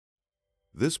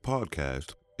This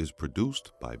podcast is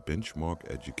produced by Benchmark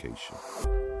Education.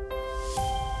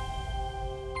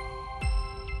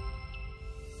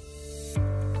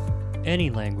 Any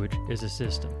language is a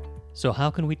system, so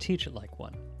how can we teach it like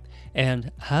one?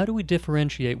 And how do we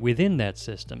differentiate within that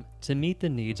system to meet the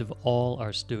needs of all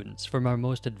our students, from our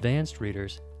most advanced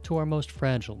readers to our most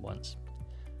fragile ones?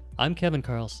 I'm Kevin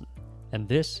Carlson, and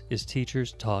this is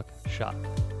Teachers Talk Shop.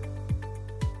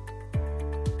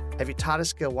 Have you taught a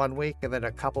skill 1 week and then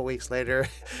a couple weeks later,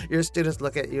 your students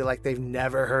look at you like they've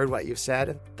never heard what you've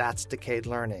said? That's decayed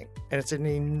learning. And it's an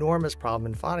enormous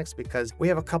problem in phonics because we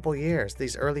have a couple years,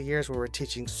 these early years where we're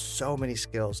teaching so many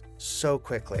skills so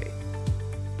quickly.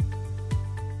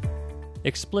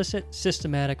 Explicit,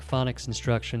 systematic phonics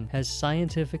instruction has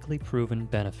scientifically proven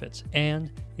benefits,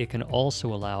 and it can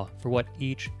also allow for what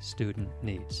each student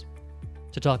needs.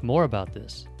 To talk more about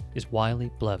this is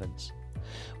Wiley Blevins.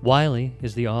 Wiley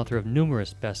is the author of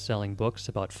numerous best-selling books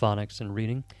about phonics and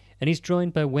reading, and he's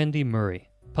joined by Wendy Murray,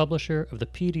 publisher of the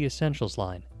PD Essentials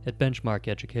line at Benchmark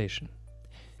Education.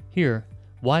 Here,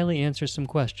 Wiley answers some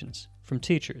questions from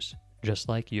teachers just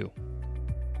like you.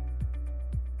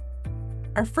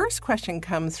 Our first question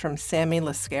comes from Sammy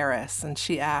Lascaris, and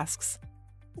she asks,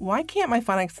 why can't my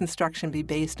phonics instruction be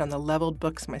based on the leveled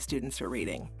books my students are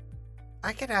reading?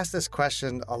 I get asked this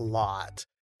question a lot.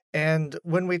 And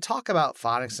when we talk about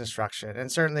phonics instruction, and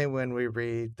certainly when we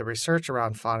read the research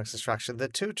around phonics instruction, the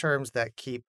two terms that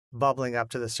keep bubbling up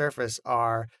to the surface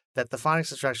are that the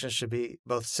phonics instruction should be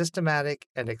both systematic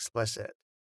and explicit.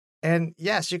 And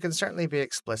yes, you can certainly be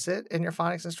explicit in your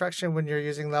phonics instruction when you're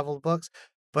using leveled books,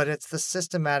 but it's the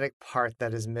systematic part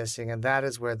that is missing, and that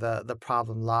is where the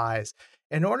problem lies.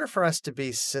 In order for us to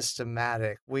be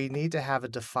systematic, we need to have a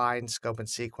defined scope and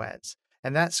sequence.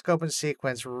 And that scope and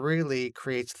sequence really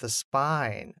creates the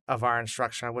spine of our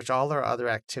instruction on which all our other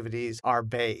activities are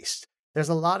based. There's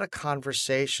a lot of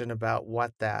conversation about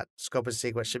what that scope and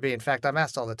sequence should be. In fact, I'm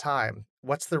asked all the time,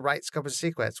 what's the right scope and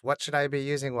sequence? What should I be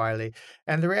using, Wiley?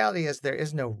 And the reality is there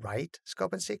is no right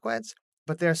scope and sequence,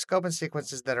 but there are scope and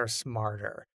sequences that are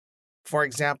smarter. For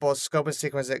example, a scope and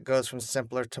sequence that goes from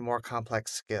simpler to more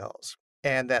complex skills,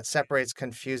 and that separates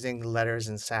confusing letters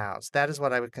and sounds. That is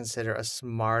what I would consider a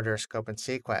smarter scope and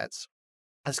sequence.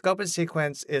 A scope and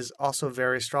sequence is also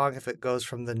very strong if it goes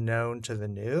from the known to the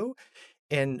new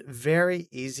in very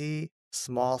easy,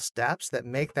 small steps that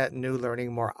make that new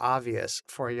learning more obvious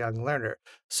for a young learner.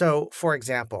 So, for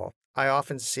example, I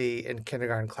often see in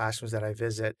kindergarten classrooms that I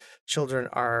visit, children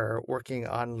are working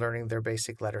on learning their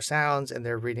basic letter sounds, and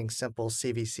they're reading simple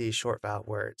CVC short vowel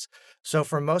words. So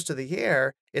for most of the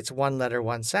year, it's one letter,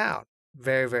 one sound.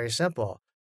 Very, very simple.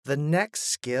 The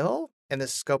next skill in the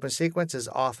scope and sequence is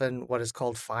often what is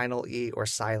called final E or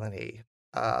silent E,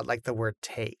 like the word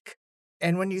take.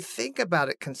 And when you think about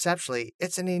it conceptually,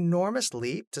 it's an enormous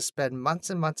leap to spend months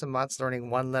and months and months learning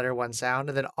one letter, one sound,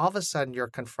 and then all of a sudden you're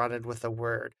confronted with a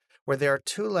word where there are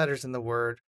two letters in the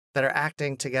word that are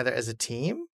acting together as a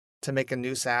team to make a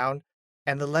new sound,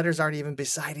 and the letters aren't even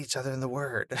beside each other in the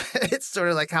word. It's sort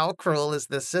of like, how cruel is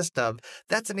this system?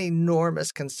 That's an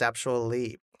enormous conceptual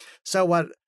leap. So what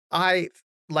I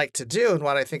like to do, and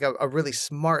what I think a really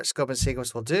smart scope and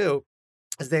sequence will do,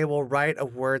 is they will write a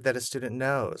word that a student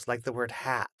knows, like the word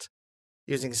hat,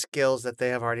 using skills that they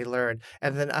have already learned.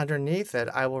 And then underneath it,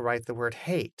 I will write the word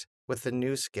hate with the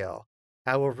new skill.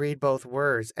 I will read both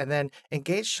words and then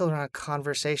engage children in a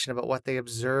conversation about what they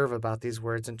observe about these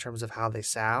words in terms of how they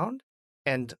sound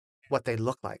and what they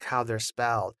look like, how they're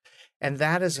spelled. And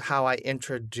that is how I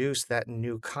introduce that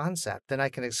new concept. Then I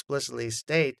can explicitly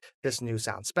state this new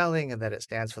sound spelling and that it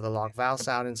stands for the long vowel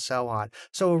sound and so on.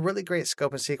 So a really great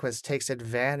scope and sequence takes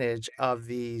advantage of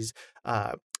these,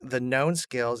 the known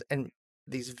skills and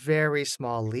these very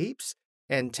small leaps,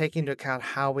 and taking into account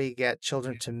how we get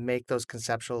children to make those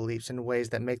conceptual leaps in ways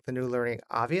that make the new learning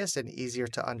obvious and easier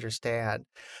to understand.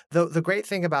 The great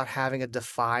thing about having a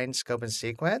defined scope and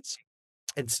sequence,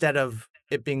 instead of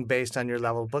it being based on your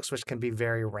level books, which can be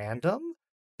very random,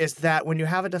 is that when you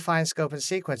have a defined scope and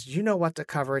sequence, you know what to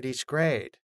cover at each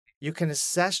grade. You can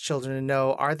assess children and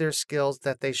know, are there skills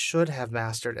that they should have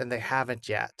mastered and they haven't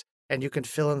yet? And you can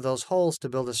fill in those holes to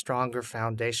build a stronger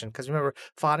foundation. Because remember,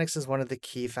 phonics is one of the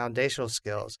key foundational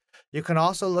skills. You can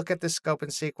also look at the scope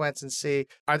and sequence and see,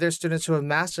 are there students who have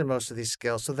mastered most of these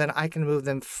skills? So then I can move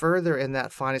them further in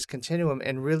that phonics continuum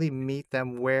and really meet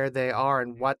them where they are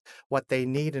and what they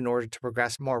need in order to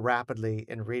progress more rapidly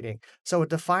in reading. So a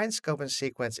defined scope and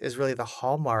sequence is really the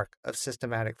hallmark of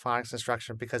systematic phonics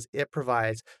instruction because it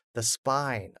provides the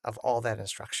spine of all that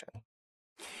instruction.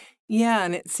 Yeah,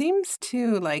 and it seems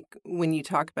too like when you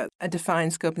talk about a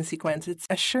defined scope and sequence, it's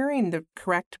assuring the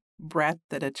correct breadth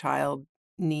that a child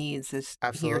needs as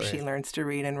he or she Absolutely. learns to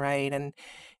read and write. And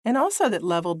also that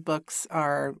leveled books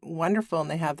are wonderful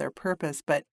and they have their purpose,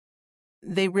 but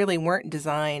they really weren't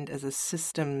designed as a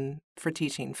system for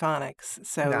teaching phonics. No,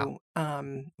 So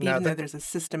no, even though there's a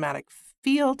systematic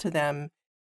feel to them,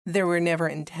 they were never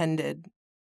intended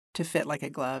to fit like a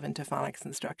glove into phonics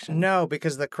instruction. no,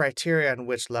 because the criteria on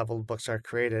which leveled books are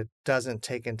created doesn't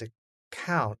take into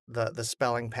account the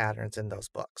spelling patterns in those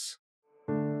books.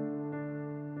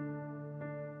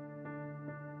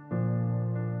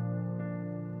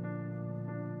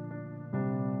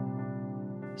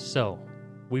 So,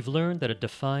 we've learned that a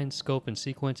defined scope and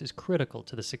sequence is critical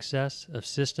to the success of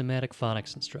systematic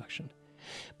phonics instruction.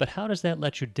 But how does that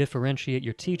let you differentiate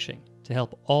your teaching to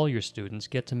help all your students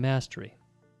get to mastery?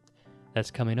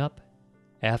 That's coming up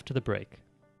after the break.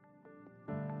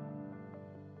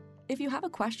 If you have a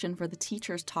question for the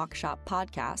Teachers Talk Shop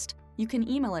podcast, you can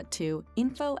email it to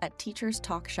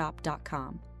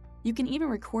info@teacherstalkshop.com. You can even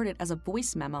record it as a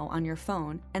voice memo on your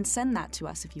phone and send that to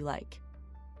us if you like.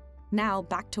 Now,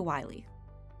 back to Wiley.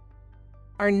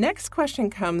 Our next question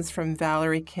comes from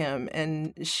Valerie Kim,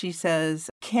 and she says,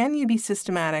 can you be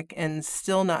systematic and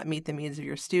still not meet the needs of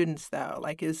your students, though?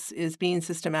 Like, is being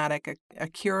systematic a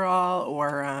cure-all,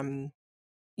 or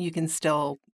you can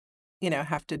still,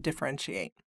 have to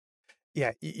differentiate?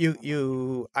 Yeah,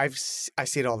 I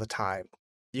see it all the time.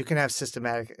 You can have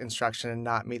systematic instruction and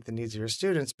not meet the needs of your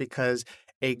students because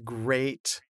a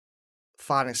great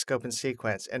phonics scope and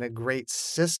sequence and a great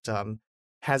system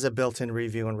has a built-in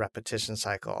review and repetition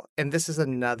cycle. And this is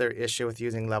another issue with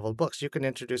using leveled books. You can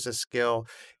introduce a skill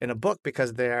in a book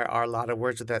because there are a lot of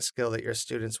words with that skill that your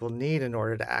students will need in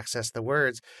order to access the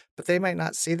words, but they might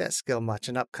not see that skill much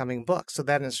in upcoming books. So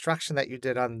that instruction that you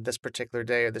did on this particular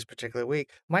day or this particular week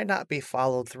might not be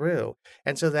followed through.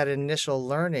 And so that initial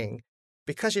learning,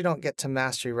 because you don't get to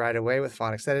mastery right away with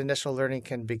phonics, that initial learning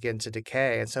can begin to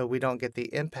decay. And so we don't get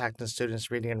the impact on students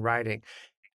reading and writing.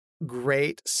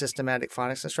 Great systematic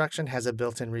phonics instruction has a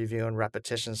built-in review and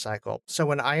repetition cycle. So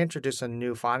when I introduce a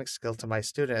new phonics skill to my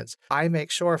students, I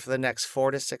make sure for the next 4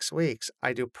 to 6 weeks,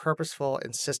 I do purposeful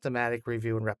and systematic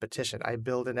review and repetition. I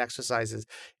build in exercises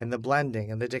in the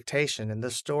blending and the dictation and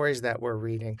the stories that we're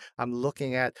reading. I'm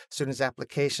looking at students'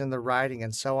 application, the writing,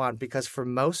 and so on, because for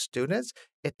most students,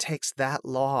 it takes that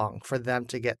long for them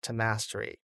to get to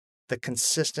mastery. The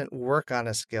consistent work on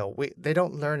a skill, they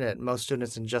don't learn it, most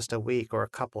students, in just a week or a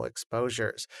couple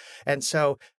exposures. And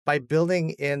so by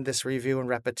building in this review and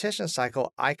repetition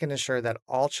cycle, I can ensure that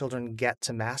all children get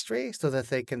to mastery so that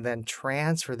they can then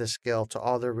transfer the skill to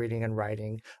all their reading and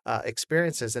writing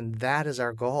experiences. And that is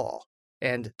our goal.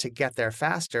 And to get there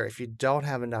faster, if you don't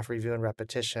have enough review and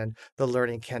repetition, the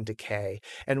learning can decay.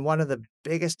 And one of the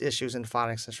biggest issues in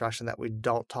phonics instruction that we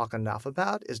don't talk enough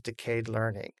about is decayed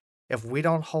learning. If we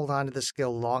don't hold on to the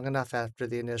skill long enough after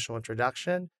the initial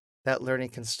introduction, that learning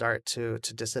can start to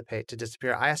dissipate, to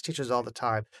disappear. I ask teachers all the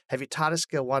time, have you taught a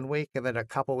skill 1 week and then a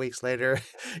couple weeks later,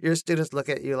 your students look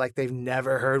at you like they've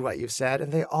never heard what you've said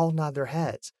and they all nod their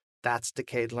heads? That's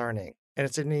decayed learning. And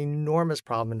it's an enormous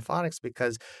problem in phonics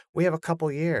because we have a couple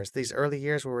years, these early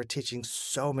years where we're teaching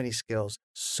so many skills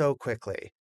so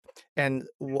quickly. And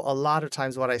a lot of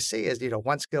times what I see is,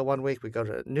 one skill 1 week, we go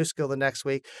to a new skill the next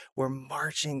week. We're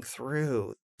marching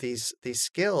through these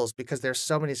skills because there's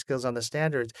so many skills on the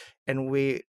standards. And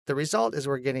the result is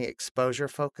we're getting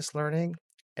exposure-focused learning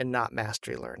and not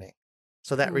mastery learning.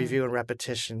 So that review and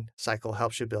repetition cycle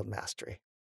helps you build mastery.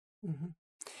 Mm-hmm.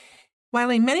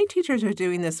 Wiley, many teachers are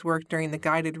doing this work during the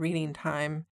guided reading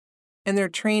time, and they're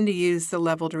trained to use the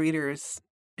leveled readers.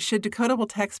 Should decodable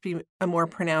text be a more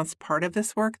pronounced part of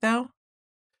this work, though?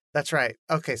 That's right.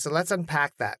 Okay, so let's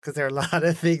unpack that because there are a lot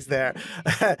of things there.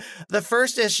 The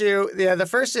first issue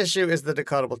is the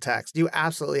decodable text. You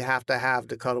absolutely have to have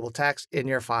decodable text in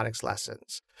your phonics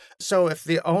lessons. So if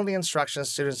the only instruction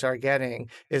students are getting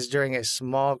is during a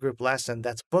small group lesson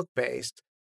that's book-based,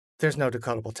 there's no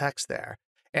decodable text there.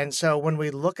 And so when we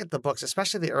look at the books,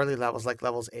 especially the early levels like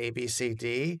levels A, B, C,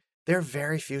 D, there are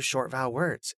very few short vowel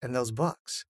words in those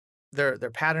books. They're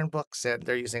pattern books, and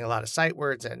they're using a lot of sight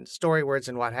words and story words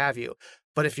and what have you.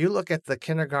 But if you look at the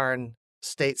kindergarten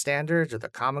state standards or the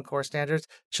Common Core standards,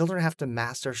 children have to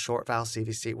master short vowel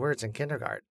CVC words in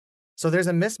kindergarten. So there's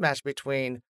a mismatch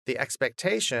between the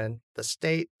expectation, the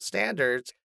state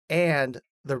standards, and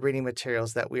the reading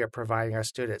materials that we are providing our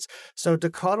students. So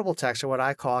decodable text, or what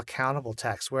I call accountable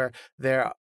text, where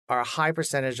there are a high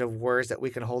percentage of words that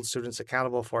we can hold students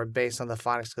accountable for based on the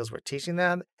phonics skills we're teaching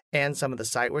them and some of the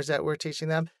sight words that we're teaching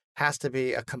them. has to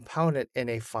be a component in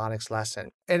a phonics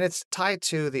lesson. And it's tied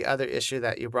to the other issue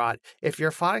that you brought. If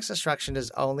your phonics instruction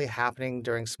is only happening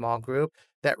during small group,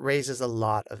 that raises a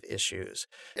lot of issues.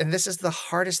 And this is the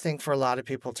hardest thing for a lot of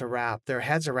people to wrap their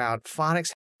heads around.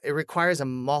 Phonics, it requires a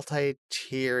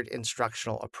multi-tiered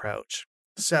instructional approach.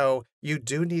 So you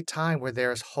do need time where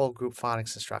there's whole group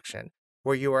phonics instruction,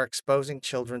 where you are exposing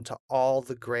children to all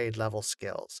the grade level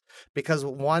skills. Because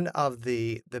one of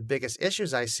the biggest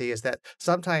issues I see is that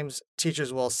sometimes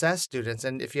teachers will assess students,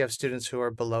 and if you have students who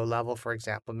are below level, for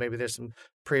example, maybe there's some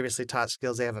previously taught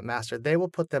skills they haven't mastered, they will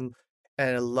put them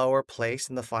in a lower place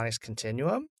in the phonics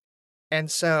continuum.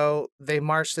 And so they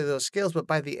march through those skills, but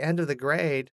by the end of the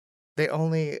grade, they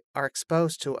only are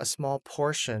exposed to a small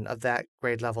portion of that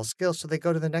grade level skill, so they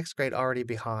go to the next grade already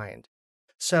behind.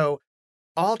 So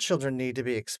all children need to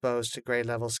be exposed to grade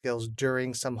level skills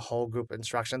during some whole group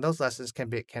instruction. Those lessons can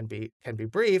be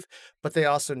brief, but they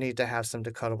also need to have some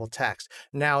decodable text.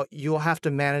 Now, you'll have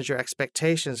to manage your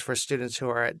expectations for students who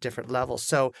are at different levels.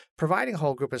 So providing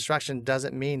whole group instruction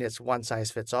doesn't mean it's one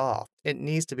size fits all. It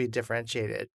needs to be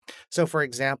differentiated. So for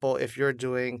example, if you're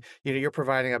doing, you're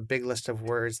providing a big list of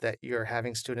words that you're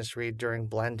having students read during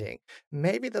blending,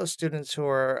 maybe those students who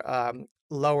are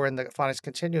lower in the phonics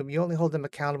continuum, you only hold them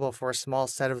accountable for a small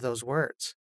set of those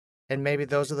words. And maybe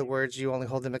those are the words you only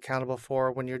hold them accountable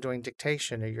for when you're doing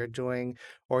dictation or you're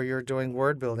doing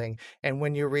word building. And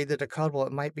when you read the decodable,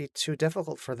 it might be too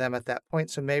difficult for them at that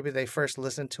point. So maybe they first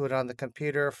listen to it on the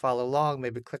computer, follow along,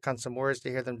 maybe click on some words to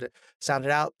hear them to sound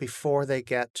it out before they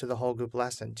get to the whole group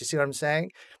lesson. Do you see what I'm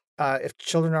saying? If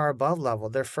children are above level,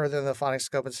 they're further in the phonics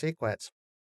scope and sequence.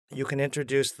 You can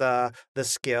introduce the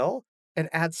skill and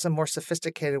add some more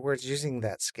sophisticated words using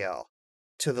that skill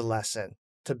to the lesson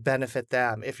to benefit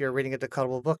them. If you're reading a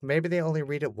decodable book, maybe they only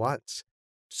read it once.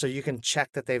 So you can check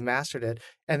that they've mastered it.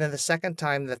 And then the second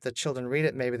time that the children read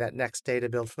it, maybe that next day to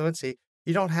build fluency,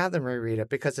 you don't have them reread it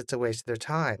because it's a waste of their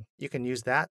time. You can use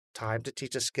that time to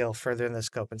teach a skill further in the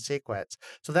scope and sequence.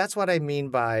 So that's what I mean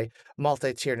by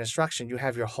multi-tiered instruction. You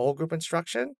have your whole group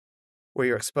instruction, where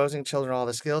you're exposing children all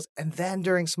the skills, and then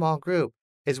during small group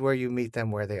is where you meet them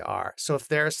where they are. So if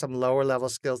there are some lower level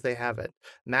skills they haven't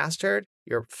mastered,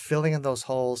 you're filling in those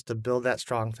holes to build that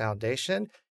strong foundation.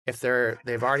 If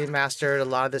they've already mastered a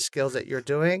lot of the skills that you're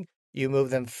doing, you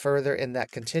move them further in that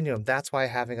continuum. That's why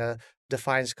having a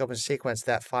defined scope and sequence,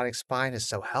 that phonics spine, is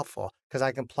so helpful, because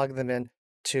I can plug them in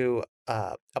to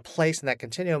a place in that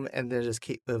continuum and then just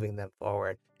keep moving them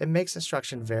forward. It makes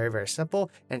instruction very, very simple,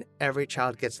 and every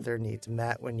child gets their needs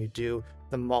met when you do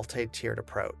the multi-tiered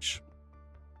approach.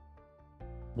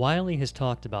 Wiley has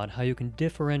talked about how you can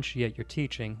differentiate your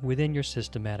teaching within your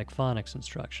systematic phonics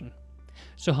instruction.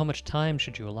 So how much time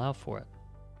should you allow for it?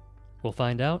 We'll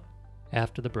find out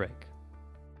after the break.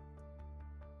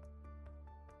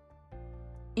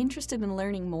 Interested in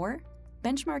learning more?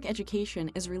 Benchmark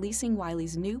Education is releasing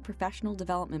Wiley's new professional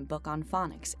development book on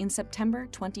phonics in September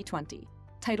 2020,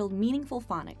 titled Meaningful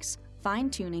Phonics: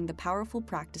 Fine-Tuning the Powerful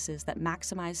Practices That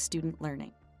Maximize Student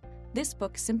Learning. This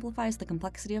book simplifies the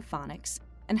complexity of phonics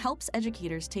and helps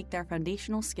educators take their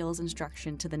foundational skills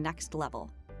instruction to the next level.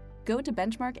 Go to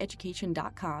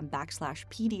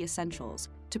benchmarkeducation.com/PD Essentials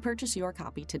to purchase your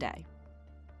copy today.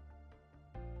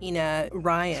 Ina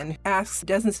Ryan asks,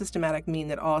 doesn't systematic mean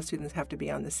that all students have to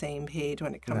be on the same page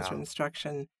when it comes to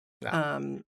instruction?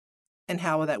 No. And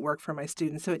how will that work for my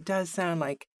students? So it does sound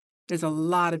like there's a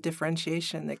lot of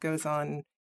differentiation that goes on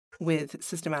with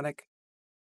systematic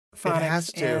phonics. It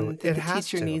has to. And the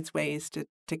teacher to. needs ways to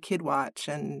kid watch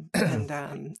and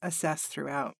assess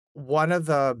throughout. One of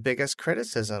the biggest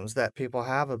criticisms that people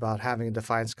have about having a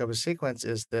defined scope of sequence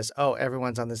is this,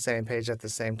 everyone's on the same page at the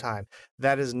same time.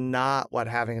 That is not what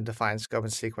having a defined scope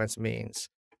and sequence means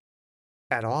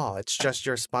at all. It's just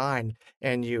your spine,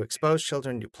 and you expose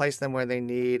children, you place them where they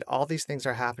need. All these things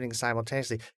are happening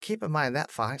simultaneously. Keep in mind that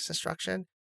phonics instruction,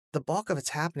 the bulk of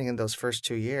it's happening in those first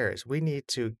 2 years. We need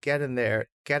to get in there,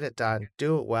 get it done,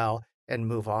 do it well, and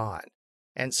move on.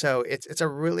 And so it's a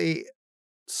really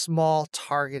small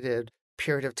targeted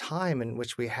period of time in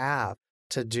which we have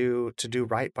to do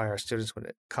right by our students when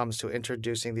it comes to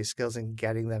introducing these skills and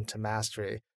getting them to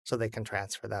mastery so they can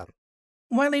transfer them.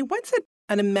 Wiley, what's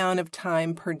an amount of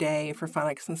time per day for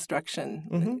phonics instruction?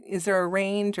 Mm-hmm. Is there a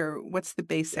range, or what's the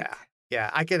basic?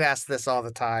 Yeah, I get asked this all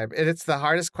the time. And it's the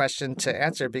hardest question to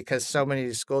answer because so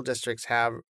many school districts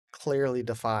have clearly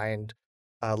defined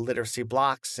literacy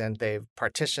blocks, and they've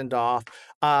partitioned off.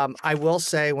 I will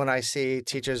say when I see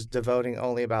teachers devoting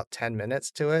only about 10 minutes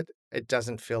to it, it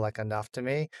doesn't feel like enough to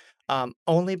me,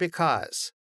 only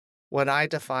because when I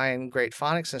define great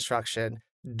phonics instruction,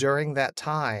 during that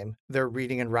time, they're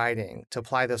reading and writing to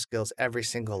apply those skills every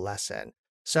single lesson.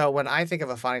 So when I think of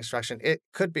a phonics instruction, it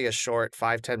could be a short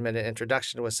 5-10 minute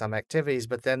introduction with some activities,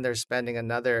 but then they're spending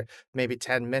another maybe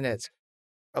 10 minutes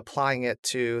applying it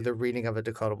to the reading of a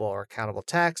decodable or countable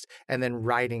text and then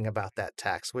writing about that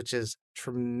text, which is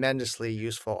tremendously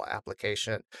useful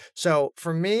application. So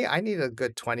for me, I need a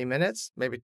good 20 minutes,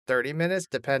 maybe 30 minutes,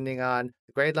 depending on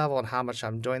the grade level and how much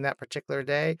I'm doing that particular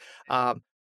day.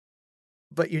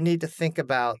 But you need to think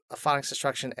about a phonics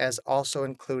instruction as also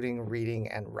including reading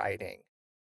and writing.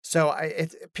 So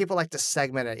people like to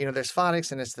segment it. There's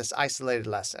phonics and it's this isolated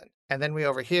lesson. And then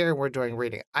over here, we're doing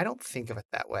reading. I don't think of it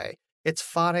that way. It's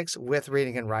phonics with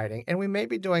reading and writing. And we may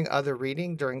be doing other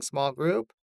reading during small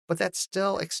group, but that's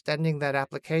still extending that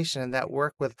application and that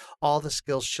work with all the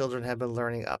skills children have been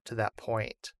learning up to that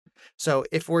point. So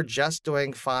if we're just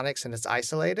doing phonics and it's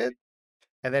isolated,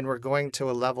 and then we're going to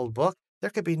a leveled book,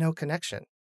 there could be no connection.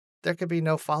 There could be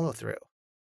no follow-through.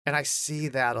 And I see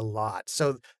that a lot.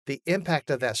 So the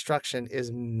impact of that instruction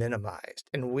is minimized.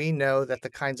 And we know that the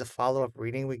kinds of follow-up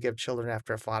reading we give children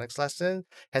after a phonics lesson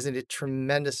has a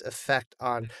tremendous effect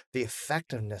on the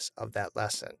effectiveness of that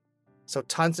lesson. So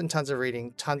tons and tons of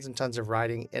reading, tons and tons of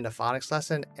writing in a phonics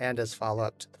lesson and as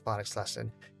follow-up to the phonics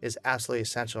lesson is absolutely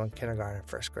essential in kindergarten and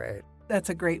first grade. That's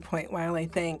a great point, Wiley.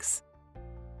 Thanks.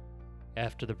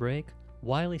 After the break,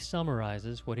 Wiley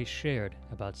summarizes what he shared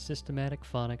about systematic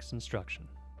phonics instruction.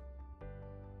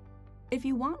 If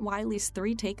you want Wiley's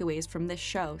 3 takeaways from this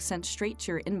show sent straight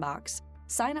to your inbox,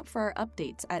 sign up for our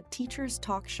updates at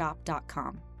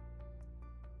teacherstalkshop.com.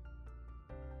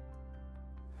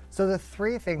 So the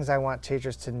 3 things I want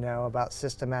teachers to know about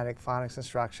systematic phonics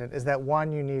instruction is that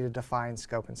 1, you need a defined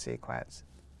scope and sequence.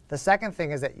 The second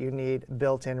thing is that you need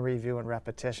built-in review and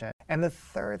repetition. And the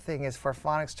third thing is for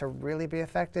phonics to really be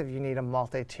effective, you need a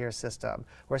multi-tier system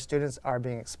where students are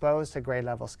being exposed to grade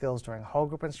level skills during whole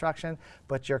group instruction,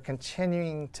 but you're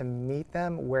continuing to meet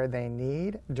them where they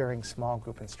need during small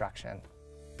group instruction.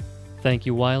 Thank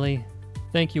you, Wiley.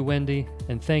 Thank you, Wendy.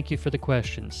 And thank you for the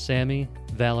questions, Sammy,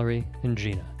 Valerie, and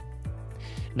Gina.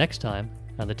 Next time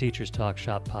on the Teachers Talk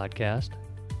Shop podcast,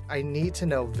 I need to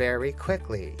know very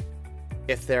quickly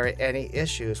if there are any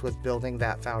issues with building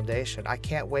that foundation. I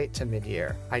can't wait to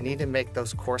mid-year. I need to make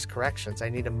those course corrections. I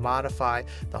need to modify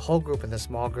the whole group and the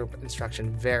small group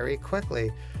instruction very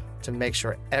quickly to make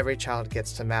sure every child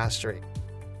gets to mastery.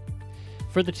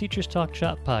 For the Teachers Talk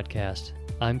Shop podcast,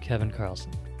 I'm Kevin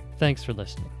Carlson. Thanks for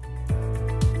listening.